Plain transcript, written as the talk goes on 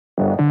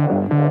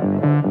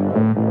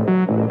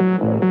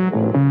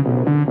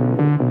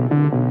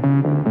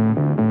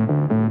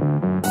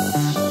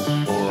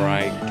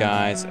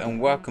Guys,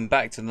 and welcome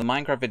back to the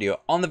Minecraft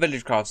video on the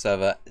Villag3Craft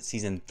server,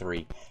 season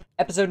 3,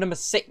 episode number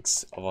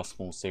 6 of our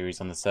small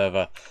series on the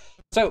server.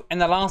 So in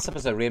the last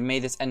episode we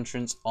made this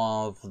entrance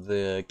of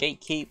the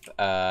gatekeep,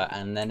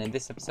 and then in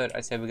this episode I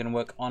said we're going to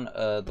work on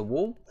the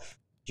wall.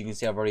 You can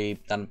see I've already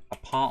done a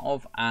part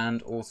of,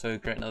 and also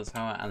create another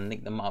tower and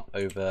link them up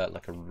over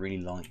like a really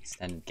long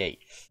extended gate.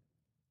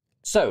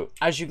 So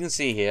as you can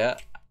see here,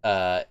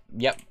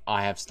 yep,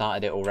 I have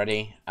started it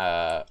already.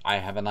 I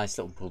have a nice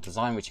little pool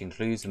design which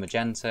includes the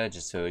magenta,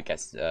 just so it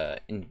gets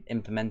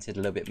implemented a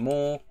little bit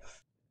more.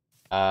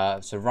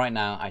 So right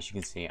now, as you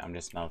can see, I'm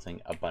just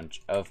melting a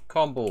bunch of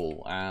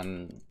cobble,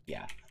 and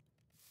yeah,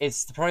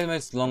 it's probably the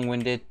most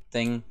long-winded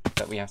thing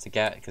that we have to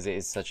get because it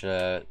is such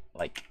a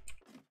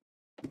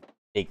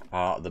big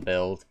part of the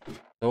build.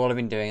 So all I've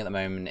been doing at the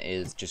moment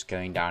is just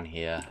going down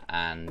here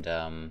and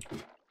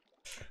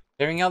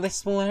clearing out this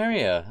small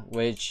area,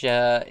 which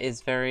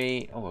is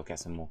very... Oh, we'll get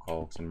some more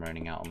coal because I'm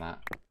running out on that.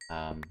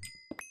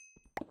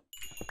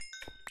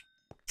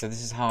 So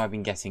this is how I've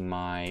been getting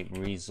my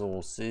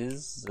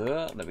resources.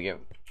 There we go.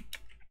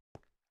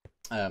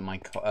 My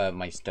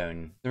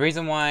stone. The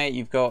reason why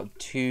you've got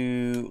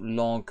 2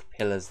 log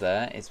pillars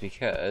there is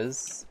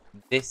because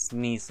this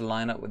needs to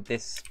line up with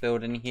this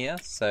building here.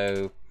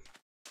 So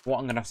what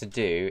I'm going to have to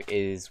do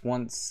is,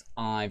 once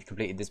I've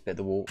completed this bit of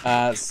the wall,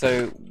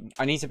 so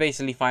I need to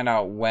basically find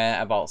out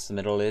whereabouts the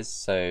middle is,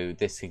 so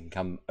this can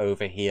come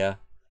over here,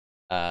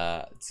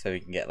 so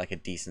we can get like a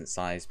decent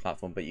sized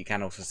platform. But you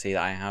can also see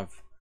that I have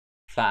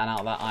flattened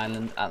out that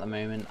island at the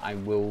moment. I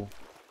will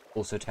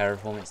also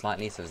terraform it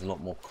slightly, so there's a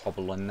lot more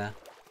cobble in there,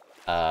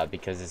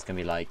 because it's going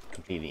to be like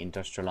completely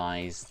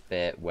industrialized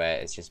bit where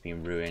it's just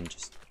been ruined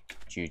just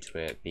due to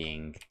it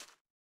being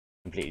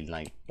completely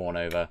like born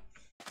over.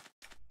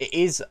 It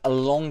is a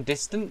long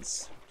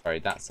distance, sorry,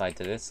 that side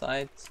to this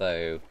side,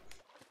 so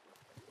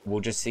we'll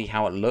just see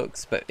how it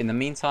looks. But in the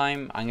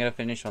meantime, I'm going to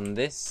finish on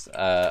this,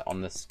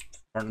 on the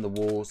front of the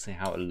wall, see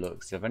how it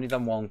looks. So I've only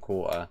done 1/4,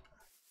 or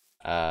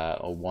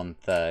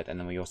 1/3, and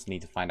then we also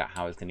need to find out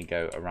how it's going to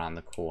go around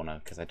the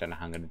corner, because I don't know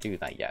how I'm going to do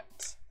that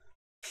yet.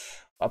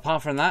 But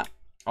apart from that,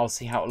 I'll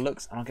see how it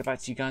looks, and I'll get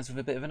back to you guys with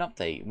a bit of an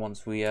update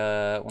once we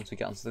get onto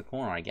the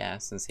corner, I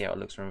guess, and see how it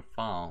looks from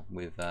afar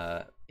with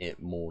it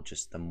more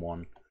just than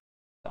one.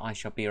 So I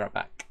shall be right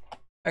back.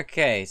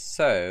 Okay,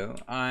 so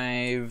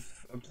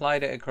I've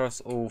applied it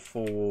across all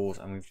 4 walls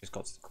and we've just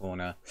got to the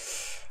corner.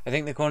 I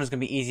think the corner is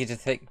going to be easier to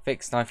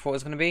fix than I thought it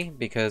was going to be,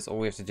 because all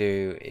we have to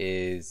do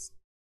is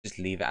just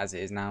leave it as it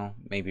is now.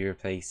 Maybe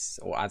replace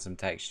or add some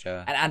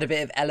texture and add a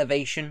bit of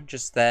elevation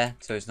just there,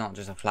 so it's not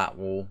just a flat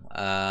wall.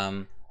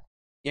 The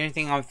only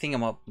thing I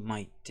think I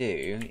might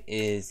do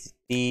is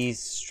these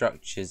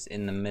structures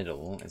in the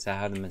middle, instead of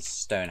having them as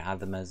stone, have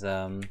them as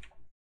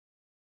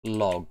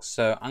logs.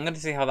 So I'm going to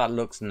see how that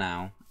looks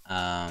now,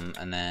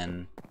 and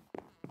then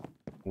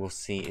we'll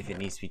see if it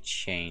needs to be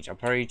changed. I'll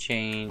probably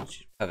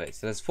change... Perfect,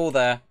 so there's 4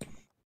 there.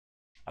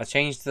 I'll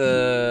change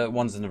the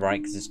ones on the right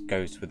because this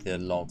goes with the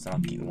logs, and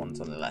I'll keep the ones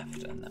on the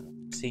left, and then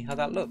we'll see how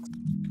that looks.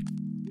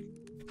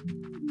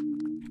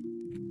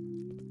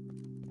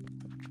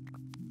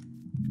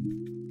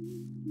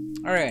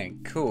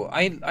 Alright, cool.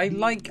 I'm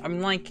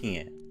liking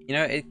it. You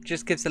know, it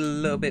just gives a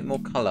little bit more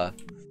colour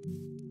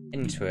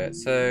into it.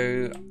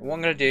 So what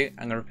I'm going to do,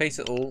 I'm going to replace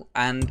it all,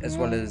 and as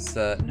well as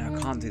no, I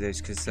can't do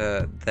those because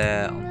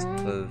they're on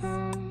top of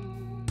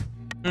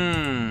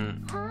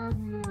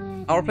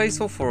I'll replace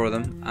all 4 of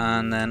them,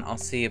 and then I'll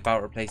see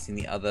about replacing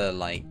the other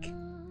like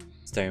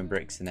stone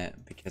bricks in it,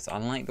 because I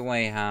like the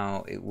way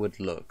how it would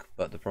look,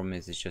 but the problem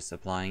is it's just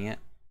applying it,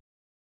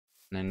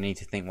 and I need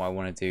to think what I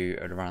want to do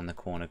around the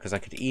corner, because I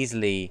could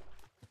easily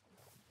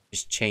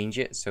just change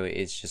it so it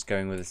is just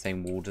going with the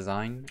same wall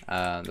design.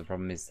 The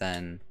problem is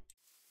then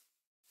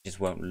just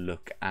won't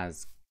look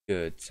as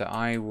good. So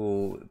I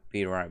will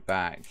be right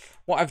back.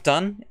 What I've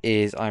done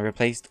is I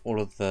replaced all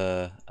of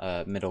the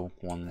middle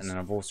ones, and then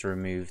I've also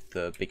removed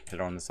the big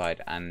pillar on the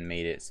side and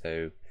made it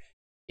so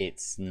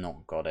it's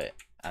not got it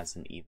as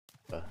an even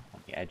on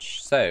the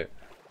edge. So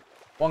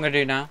what I'm going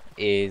to do now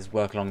is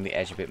work along the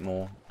edge a bit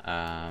more.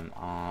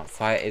 Our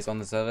fire is on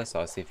the server, so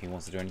I'll see if he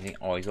wants to do anything.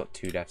 Oh, he's got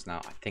 2 deaths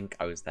now. I think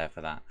I was there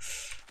for that.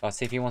 I'll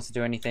see if he wants to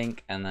do anything,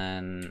 and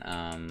then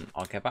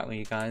I'll get back with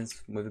you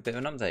guys with a bit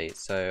of an update.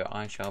 So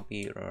I shall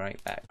be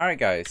right back. Alright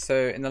guys, so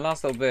in the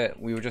last little bit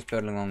we were just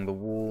building along the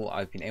wall.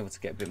 I've been able to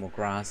get a bit more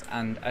grass,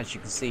 and as you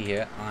can see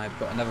here, I've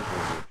got another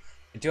portal.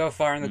 I do have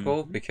fire in the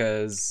core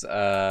because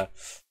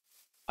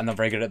I'm not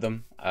very good at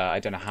them. I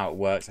don't know how it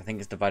works. I think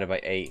it's divided by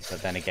 8,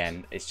 but then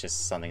again, it's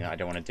just something that I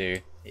don't want to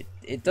do.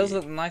 It does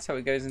look nice how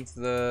it goes into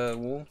the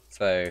wall.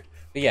 So,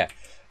 but yeah,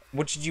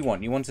 what did you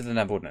want? You wanted the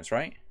nav ordnance,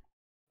 right?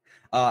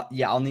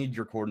 Yeah, I'll need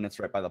your coordinates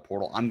right by the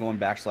portal. I'm going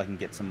back so I can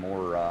get some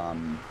more,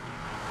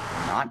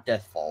 not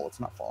death fall. Let's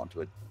not fall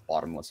into a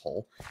bottomless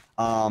hole.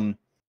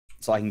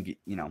 So I can get,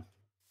 you know,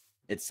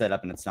 it's set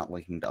up and it's not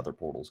linking to other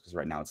portals, because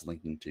right now it's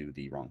linking to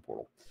the wrong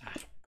portal. Ah,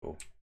 cool.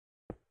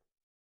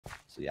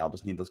 So yeah, I'll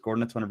just need those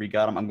coordinates whenever you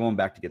got them. I'm going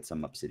back to get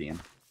some obsidian.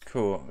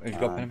 Cool. Have you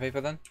got pen and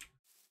paper then?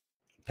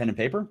 Pen and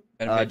paper?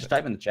 Pen and paper. Just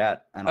type in the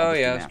chat and I'll Oh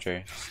just yeah, do that's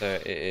true. So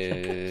it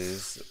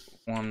is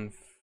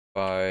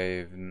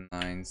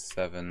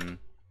 1597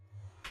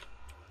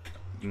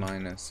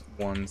 minus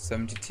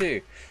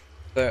 172.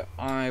 So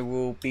I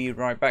will be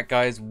right back,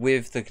 guys,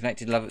 with the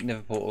connected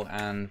nether portal,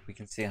 and we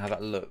can see how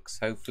that looks.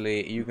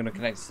 Hopefully, you're going to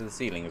connect it to the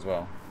ceiling as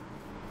well.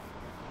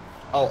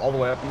 Oh, all the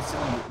way up in the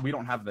ceiling. We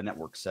don't have the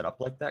network set up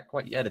like that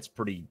quite yet. It's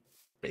pretty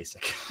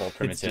basic. Well,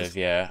 primitive, just,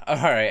 yeah. All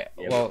right.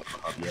 Yeah, well,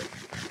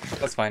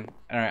 that's fine.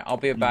 All right, I'll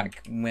be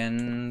back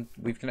when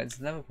we've connected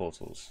the nether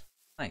portals.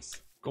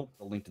 Nice. Cool.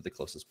 I'll link to the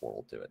closest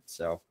portal to it.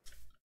 So.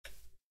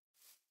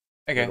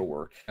 Okay. It'll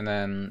work. And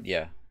then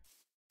yeah.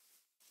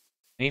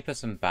 I need to put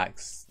some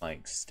backs,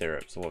 like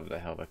stirrups or whatever the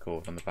hell they're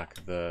called, on the back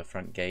of the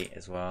front gate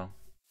as well.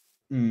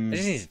 I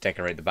just need to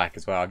decorate the back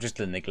as well. I've just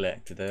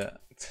neglected it.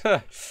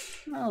 Well,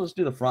 let's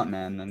do the front,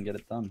 man, and then get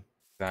it done.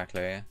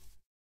 Exactly. Yeah.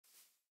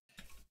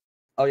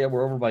 Oh yeah,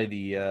 we're over by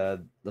the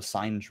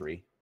sign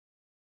tree.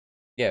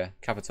 Yeah,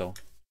 capital.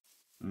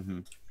 Mm-hmm.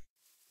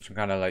 Which I'm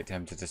kind of like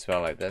tempted to spell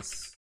like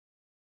this.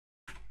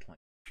 Like,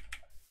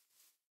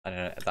 I don't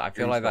know. I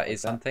feel like that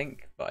is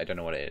something, but I don't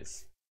know what it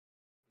is.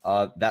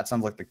 That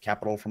sounds like the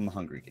capital from the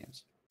Hungry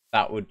Games.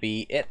 That would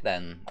be it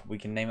then. We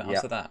can name it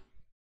after that.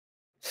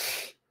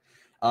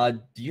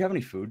 Do you have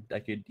any food I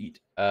could eat?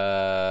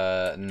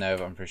 No,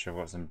 but I'm pretty sure I've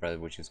got some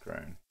bread which is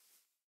grown.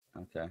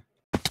 Okay.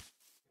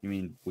 You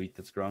mean wheat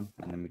that's grown,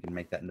 and then we can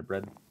make that into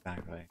bread?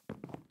 Exactly.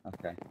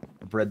 Okay.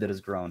 Bread that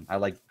is grown. I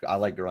like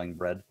growing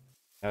bread.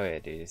 Oh yeah,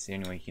 dude. It's the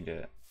only way you can do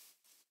it.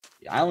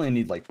 Yeah, I only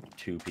need like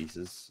 2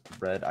 pieces of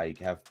bread. I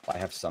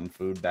have some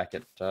food back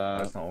at.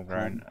 That's not all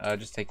grown.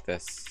 Just take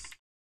this.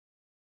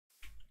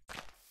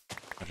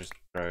 I'll just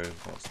grow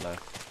what's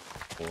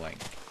left, or like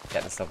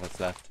get the stuff that's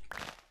left.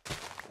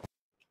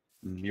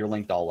 You're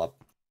linked all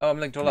up. Oh, I'm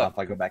linked all now up. If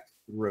I go back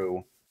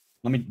through,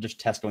 let me just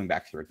test going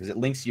back through because it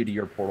links you to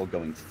your portal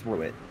going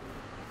through it.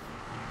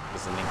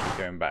 Does it link you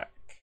going back?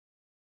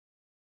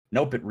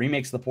 Nope, it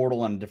remakes the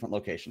portal on a different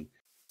location.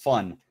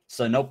 Fun.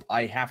 So nope,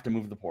 I have to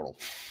move the portal.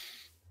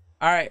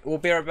 All right, we'll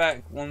be right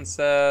back once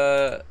we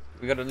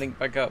got to link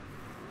back up.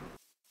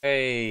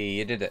 Hey,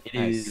 you did it. It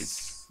nice.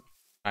 is.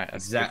 All right,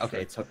 exactly.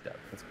 Okay, it's hooked up.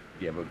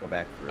 Yeah, we'll go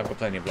back through. I've got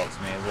plenty of blocks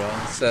for me as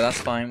well, so that's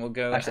fine. We'll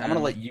go. Actually, I'm gonna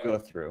let you go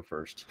through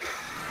first.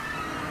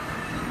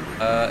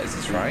 Is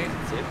this right?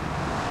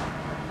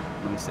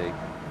 Let me see.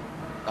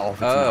 Oh, if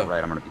it's not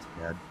right, I'm gonna be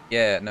scared.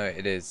 Yeah, no,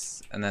 it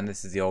is. And then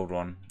this is the old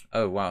one.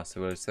 Oh wow,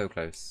 so we're so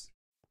close.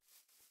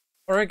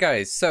 Alright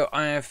guys, so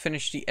I have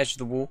finished the edge of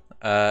the wall.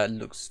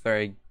 Looks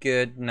very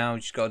good. Now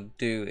what you got to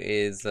do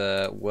is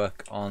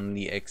work on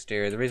the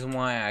exterior. The reason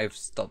why I've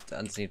stopped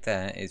underneath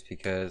there is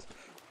because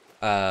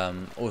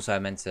also I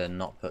meant to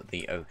not put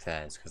the oak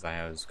there, because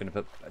I was going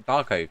to put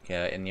dark oak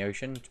in the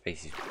ocean to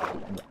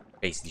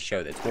basically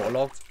show that it's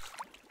waterlogged.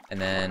 And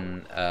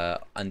then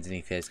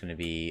underneath here is going to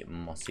be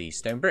mossy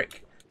stone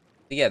brick.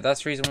 But yeah,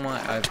 that's the reason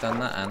why I've done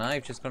that, and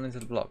I've just gone into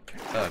the block.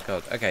 Oh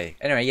god, okay.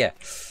 Anyway, yeah.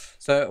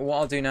 So what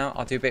I'll do now,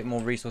 I'll do a bit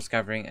more resource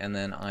gathering, and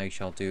then I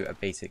shall do a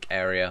basic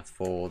area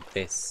for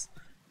this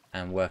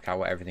and work out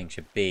what everything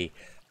should be.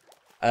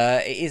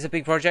 It is a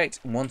big project,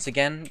 once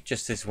again,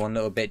 just this one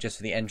little bit, just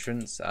for the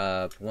entrance.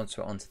 But once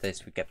we're onto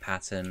this, we get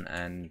Patton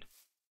and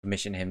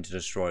commission him to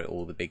destroy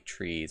all the big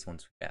trees.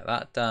 Once we get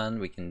that done,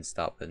 we can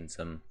start putting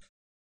some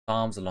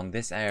farms along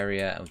this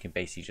area, and we can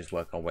basically just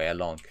work our way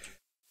along.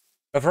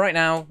 But for right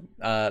now,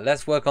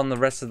 let's work on the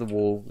rest of the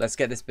wall. Let's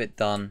get this bit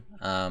done,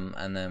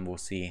 and then we'll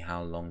see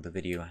how long the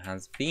video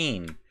has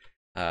been.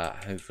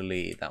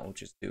 Hopefully that will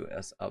just do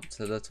us up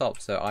to the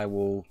top. So I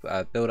will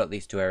build up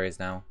these 2 areas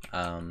now.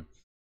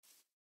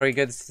 Very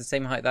good. It's the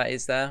same height that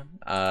is there,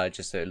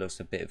 just so it looks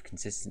a bit of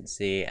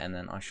consistency, and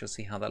then I shall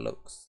see how that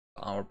looks.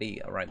 I'll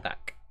be right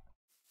back.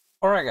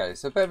 Alright guys,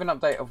 so a bit of an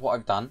update of what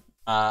I've done.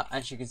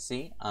 As you can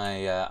see,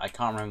 I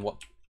can't remember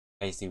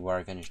basically where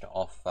I finished it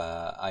off.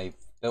 I've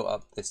built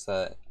up this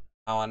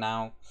tower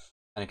now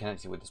and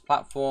connected it with this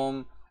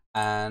platform,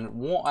 and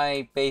what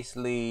I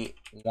basically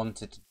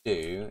wanted to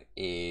do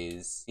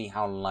is see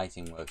how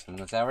lighting works in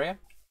this area,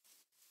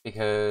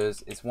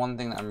 because it's one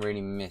thing that I'm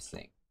really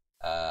missing,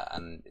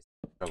 and it's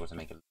a struggle to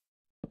make it.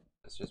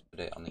 Let's just put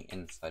it on the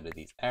inside of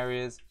these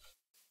areas,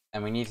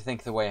 and we need to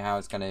think of the way how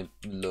it's going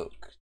to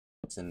look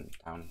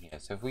down here.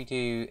 So if we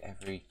do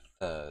every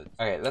third.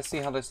 Okay, let's see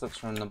how this looks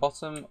from the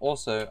bottom.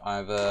 Also,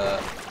 I've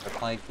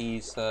applied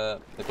these the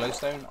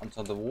glowstone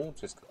onto the wall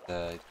just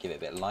to give it a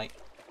bit of light.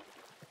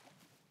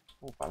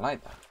 Oh, I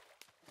like that.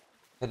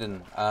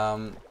 Hidden.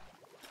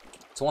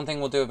 So one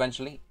thing we'll do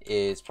eventually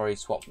is probably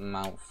swap them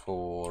out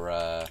for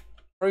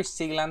probably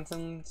sea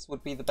lanterns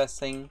would be the best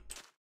thing.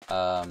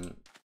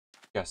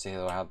 Just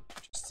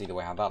see the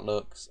way how that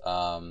looks.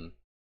 Apart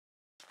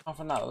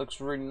from that, it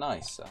looks really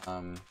nice.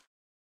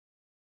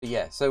 But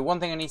yeah, so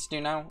one thing I need to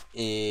do now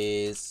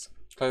is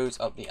close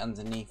up the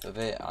underneath of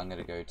it. I'm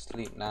going to go to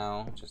sleep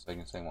now, just so I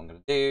can say what I'm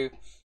going to do.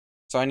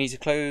 So I need to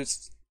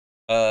close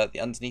the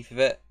underneath of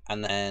it,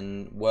 and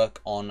then work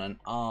on an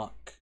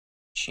arc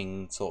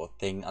arching sort of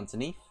thing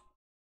underneath.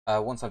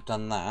 Once I've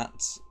done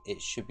that,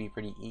 it should be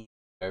pretty easy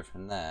to go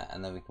from there,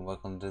 and then we can work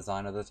on the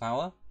design of the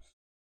tower.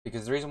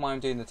 Because the reason why I'm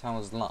doing the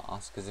towers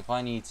last, because if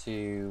I need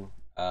to,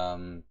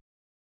 I'll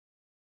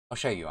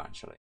show you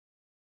actually.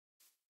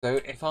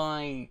 So if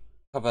I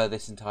cover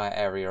this entire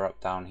area up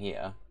down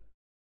here,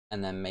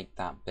 and then make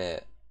that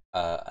bit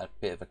a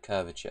bit of a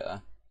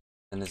curvature,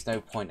 then there's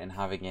no point in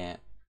having it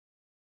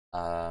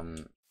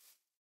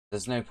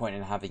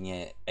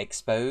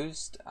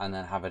exposed and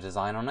then have a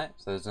design on it.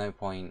 So there's no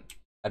point.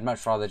 I'd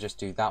much rather just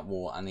do that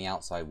wall and the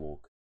outside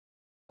wall.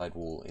 The outside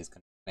wall is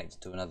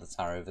connected to another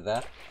tower over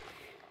there.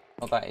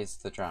 Oh, that is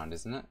the drowned,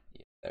 isn't it?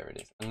 Yeah, there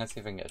it is. I'm gonna see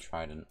if I can get a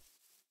trident.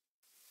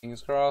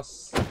 Fingers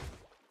crossed. Come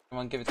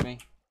on, give it to me.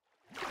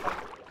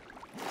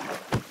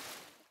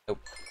 Nope.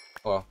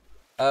 Oh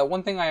well.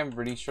 One thing I am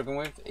really struggling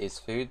with is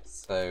food,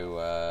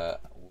 so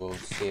we'll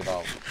see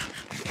about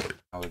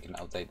how we can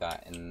update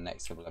that in the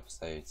next couple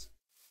episodes.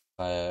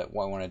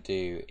 What I want to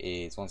do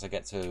is, once I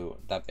get to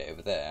that bit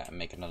over there and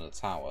make another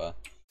tower,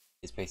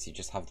 is basically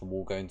just have the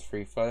wall going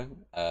free flow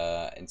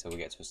until we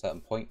get to a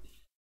certain point.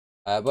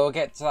 But we'll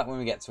get to that when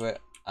we get to it.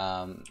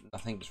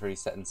 Nothing's really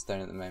set in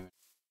stone at the moment.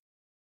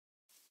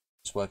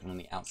 Just working on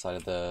the outside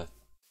of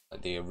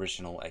the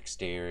original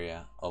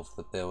exterior of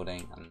the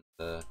building and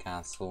the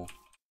castle,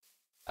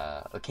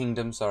 the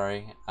kingdom.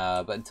 Sorry.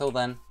 But until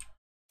then,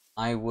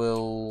 I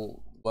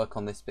will work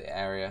on this bit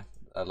area,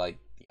 like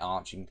the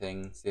arching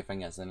thing. See if I can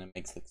get something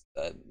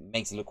that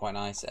makes it look quite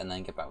nice, and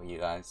then get back with you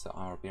guys. So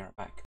I'll be right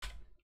back.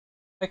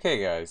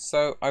 Okay guys,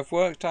 so I've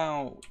worked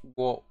out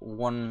what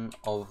one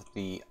of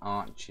the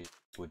arches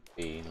would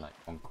be, like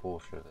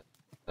 1/4 of it.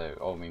 So,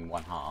 I mean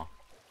 1/2.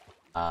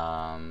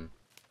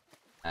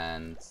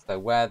 And so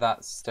where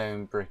that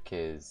stone brick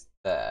is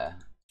there,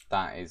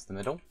 that is the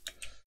middle.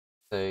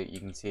 So you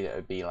can see that it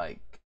would be like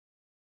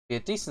a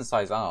decent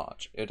sized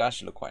arch. It would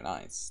actually look quite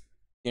nice.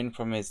 The only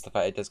problem is the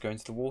fact it does go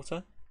into the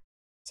water.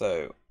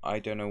 So I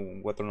don't know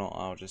whether or not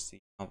I'll just see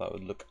how that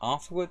would look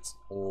afterwards,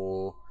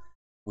 or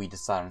we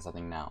decide on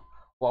something now.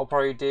 What I'll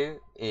probably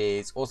do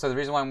is, also the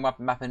reason why I'm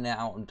mapping it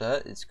out on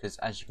dirt is because,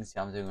 as you can see,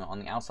 I'm doing it on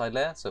the outside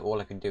layer. So all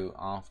I can do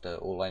after,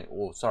 all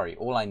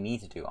I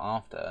need to do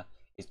after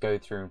is go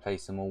through and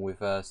place them all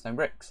with stone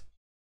bricks,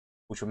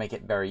 which will make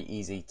it very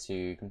easy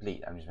to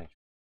complete. I'm just making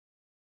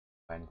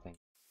sure anything.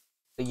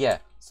 But yeah,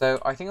 so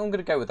I think I'm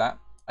gonna go with that.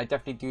 I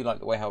definitely do like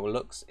the way how it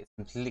looks. It's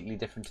completely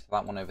different to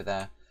that one over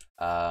there.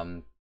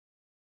 And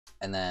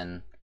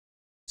then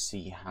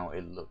see how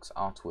it looks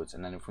afterwards,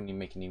 and then if we need to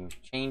make any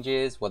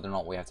changes, whether or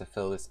not we have to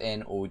fill this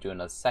in, or we do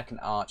another second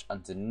arch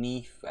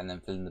underneath and then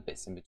fill in the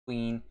bits in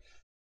between,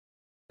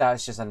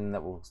 that's just something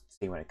that we'll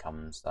see when it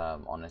comes,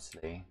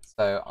 honestly.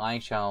 So I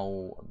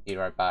shall be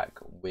right back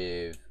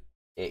with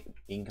it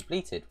being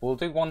completed. We'll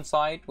do one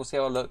side, we'll see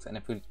how it looks, and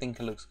if we think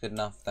it looks good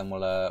enough, then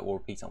we'll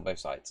repeat it on both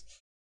sides.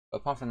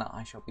 But apart from that,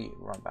 I shall be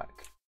right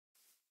back.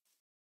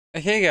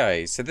 Okay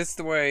guys, so this is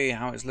the way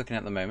how it's looking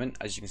at the moment.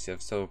 As you can see,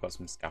 I've still got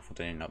some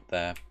scaffolding up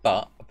there,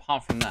 but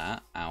apart from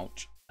that,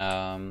 ouch,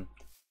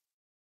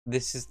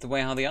 this is the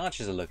way how the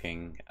arches are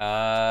looking.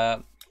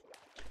 I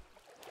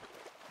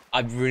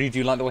really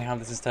do like the way how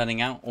this is turning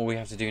out. All we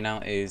have to do now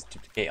is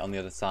duplicate on the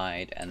other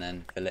side and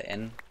then fill it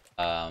in.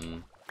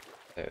 So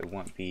it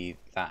won't be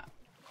that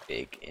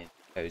big in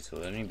total,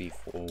 it'll only be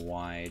 4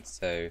 wide.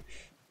 So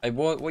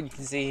what you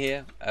can see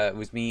here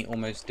was me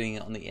almost doing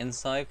it on the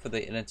inside for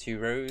the inner 2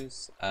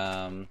 rows.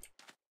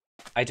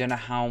 I don't know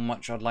how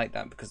much I'd like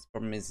that, because the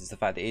problem is the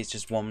fact that it's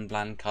just one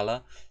bland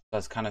colour. So I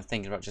was kind of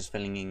thinking about just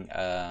filling in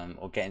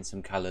or getting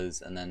some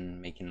colours and then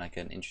making like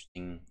an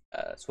interesting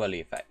swirly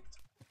effect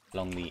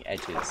along the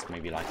edges,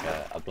 maybe like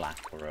a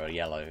black or a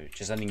yellow,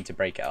 just something to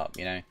break it up,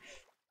 you know.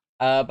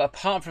 But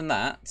apart from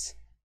that,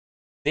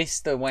 this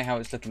is the way how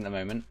it's looking at the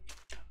moment.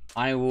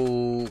 I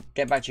will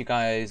get back to you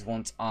guys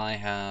once I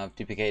have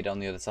duplicated on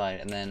the other side,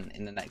 and then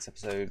in the next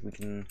episode we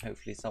can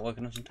hopefully start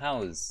working on some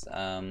towers,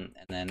 and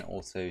then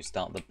also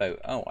start the boat.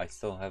 Oh, I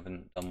still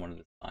haven't done one of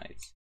the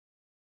sides.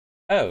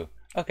 Oh,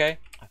 okay.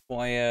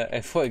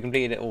 I thought I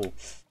completed it all,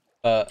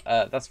 but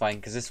that's fine,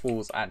 because this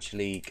wall's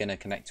actually gonna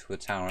connect to a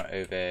tower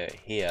over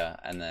here,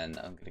 and then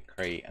I'm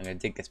gonna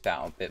dig this bit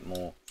out a bit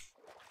more.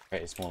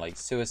 Create a small like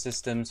sewer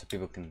system so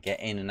people can get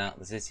in and out of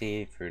the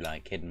city through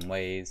like hidden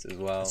ways as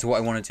well. So what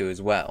I want to do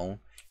as well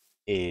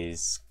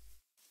is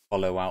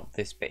follow out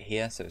this bit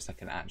here, so it's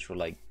like an actual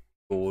like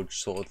gorge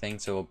sort of thing.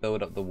 So we'll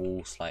build up the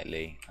wall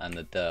slightly and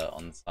the dirt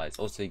on the sides.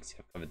 Also, you can see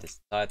I've covered this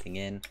entire thing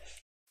in.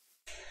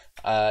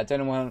 I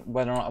don't know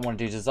whether or not I want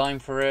to do design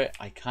for it.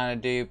 I kind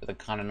of do, but then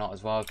kind of not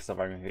as well, because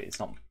it's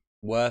not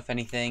worth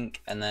anything.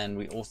 And then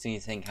we also need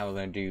to think how we're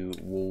going to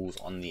do walls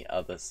on the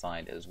other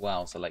side as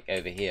well. So like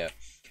over here,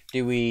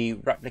 do we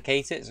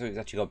replicate it so it's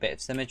actually got a bit of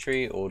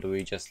symmetry, or do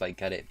we just like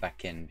get it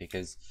back in?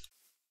 Because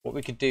what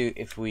we could do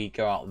if we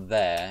go out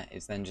there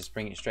is then just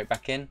bring it straight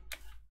back in,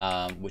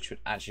 which would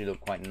actually look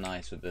quite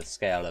nice with the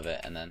scale of it,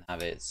 and then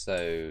have it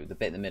so the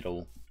bit in the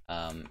middle,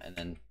 and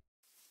then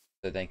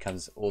so then it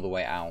comes all the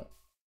way out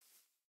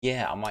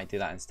Yeah, I might do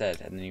that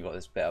instead. And then you've got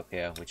this bit up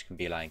here, which can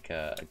be like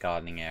a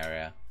gardening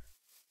area.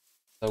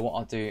 So what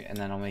I'll do, and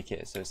then I'll make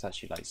it so it's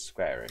actually like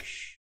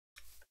squarish.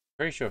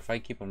 Pretty sure if I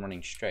keep on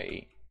running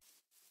straight,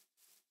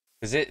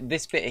 because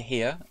this bit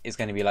here is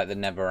going to be like the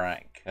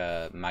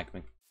Netherrack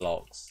magma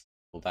blocks,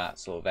 all that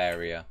sort of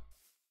area,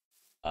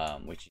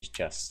 which is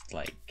just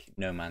like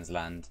no man's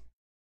land.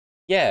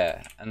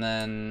 Yeah, and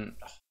then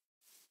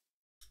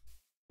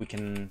we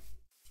can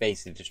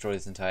basically destroy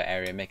this entire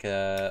area, make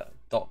a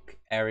dock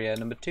area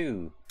number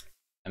 2,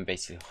 and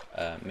basically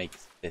make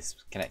this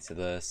connect to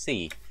the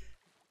sea.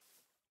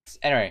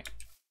 Anyway,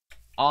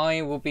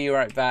 I will be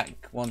right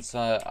back once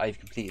I've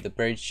completed the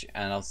bridge,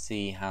 and I'll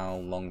see how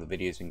long the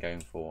video's been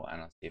going for,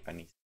 and I'll see if I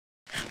need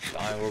to. So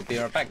I will be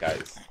right back,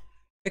 guys.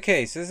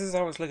 Okay, so this is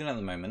how it's looking at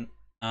the moment.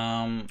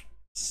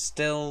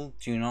 Still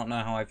do not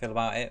know how I feel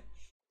about it.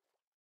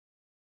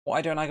 What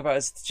I don't like about it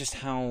is just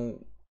how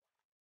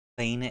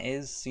plain it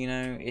is, you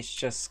know. It's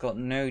just got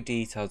no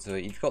detail to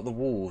it. You've got the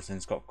walls, and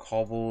it's got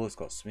cobble, it's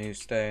got smooth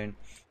stone.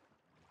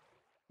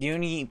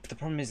 The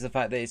problem is the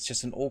fact that it's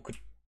just an awkward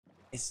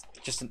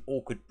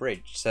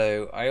bridge.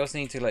 So I also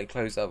need to like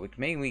close up with,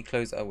 maybe we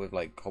close up with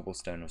like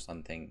cobblestone or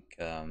something,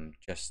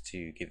 just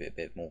to give it a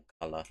bit more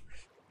color.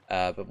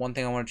 But one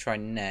thing I want to try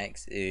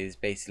next is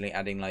basically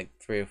adding like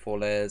 3 or 4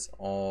 layers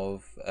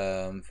of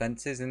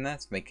fences in there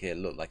to make it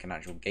look like an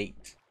actual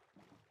gate.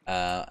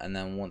 And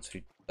then once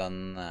we've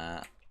done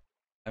that,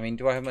 I mean,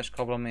 do I have much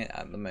cobble on me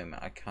at the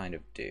moment? I kind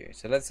of do.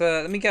 So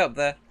let me get up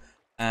there,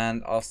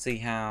 and I'll see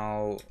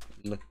how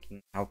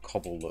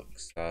cobble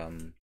looks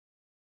in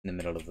the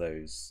middle of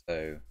those.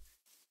 So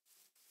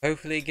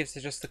hopefully it gives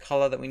us just the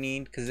color that we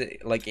need, because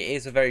it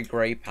is a very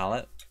grey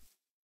palette.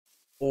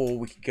 Or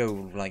we could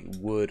go like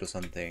wood or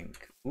something.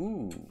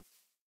 Ooh.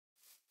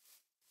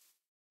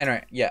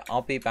 Anyway, yeah,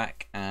 I'll be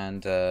back,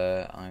 and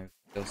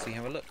we'll see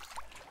how it looks.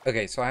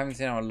 Okay, so I haven't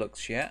seen how it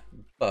looks yet,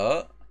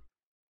 but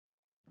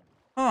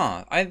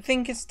I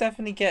think it's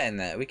definitely getting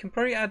there. We can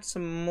probably add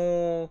some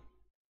more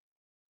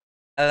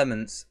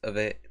elements of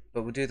it,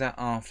 but we'll do that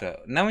after.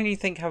 Now we need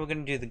to think how we're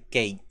going to do the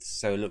gates,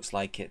 so it looks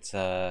like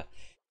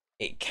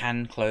it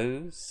can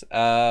close.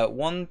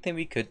 One thing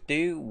we could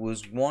do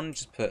was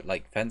just put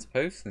like fence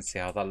posts and see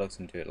how that looks,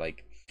 and do it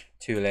like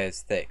 2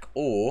 layers thick,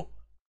 or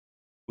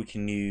we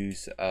can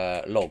use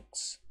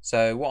logs.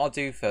 So what I'll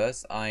do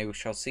first, I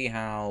shall see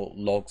how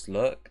logs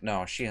look.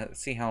 No, I'll see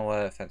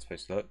how fence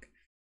posts look,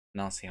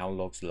 and I'll see how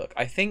logs look.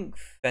 I think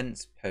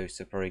fence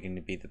posts are probably going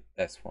to be the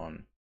best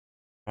one.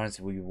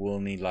 Honestly, we will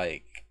need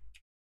like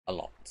a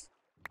lot.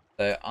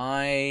 So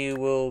I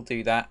will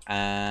do that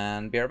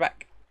and be right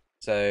back.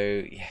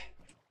 So yeah,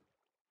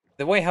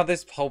 the way how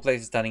this whole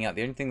place is standing out,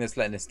 the only thing that's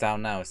letting us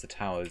down now is the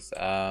towers.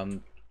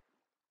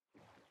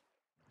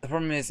 The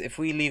problem is, if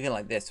we leave it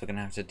like this, we're going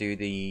to have to do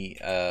the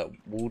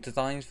wall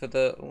designs for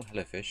the... Oh,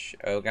 hello fish.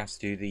 We're going to have to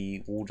do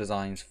the wall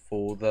designs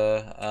for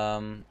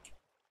the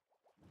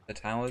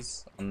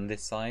towers on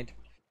this side.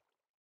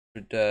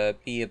 Would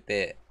be a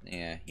bit...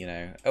 Yeah, you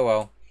know. Oh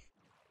well.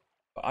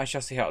 But I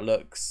shall see how it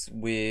looks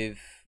with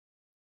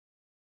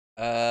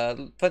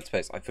fence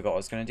space. I forgot what I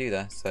was going to do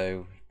there.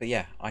 So, but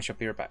yeah, I shall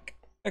be right back.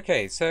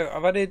 Okay, so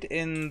I've added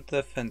in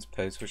the fence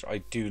posts, which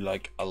I do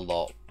like a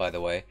lot, by the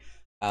way.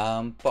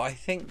 But I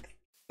think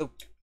the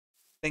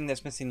thing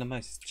that's missing the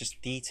most is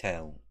just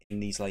detail in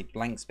these like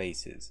blank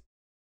spaces.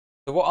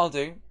 So what I'll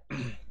do,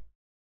 I'm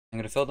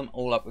going to fill them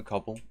all up with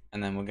cobble,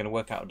 and then we're going to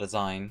work out a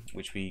design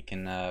which we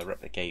can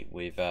replicate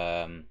with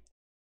I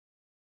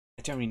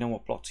don't really know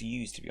what block to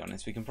use, to be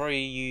honest. We can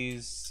probably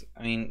use,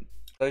 I mean,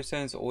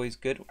 glowstones are always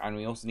good, and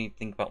we also need to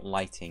think about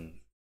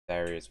lighting the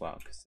area as well,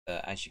 because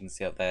as you can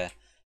see up there,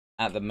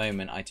 at the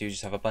moment I do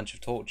just have a bunch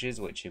of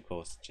torches, which of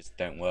course just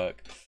don't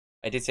work.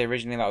 I did say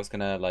originally that I was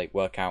gonna like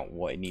work out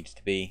what it needed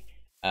to be,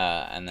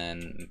 and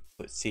then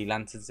put sea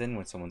lanterns in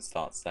when someone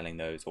starts selling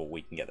those, or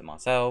we can get them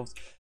ourselves.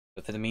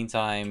 But for the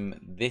meantime,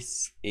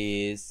 this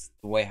is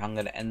the way I'm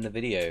gonna end the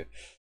video.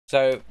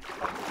 So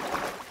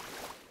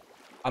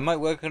I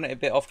might work on it a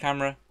bit off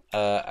camera,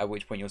 at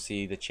which point you'll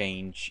see the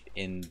change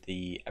in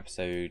the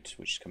episode,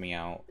 which is coming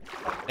out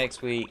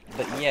next week.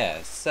 But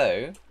yeah,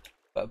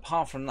 but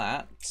apart from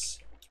that,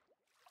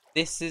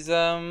 this is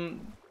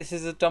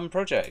a done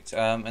project.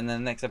 And then the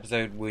next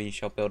episode we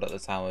shall build up the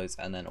towers,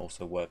 and then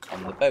also work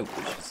on the boat,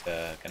 which is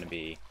going to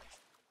be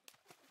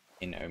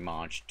in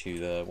homage to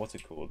the, what's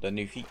it called, the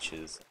new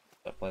features,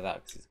 stuff like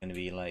that, because it's going to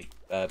be like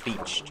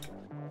beached.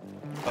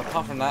 But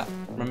apart from that,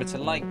 remember to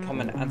like,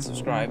 comment, and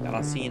subscribe, and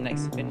I'll see you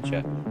next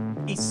adventure.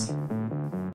 Peace.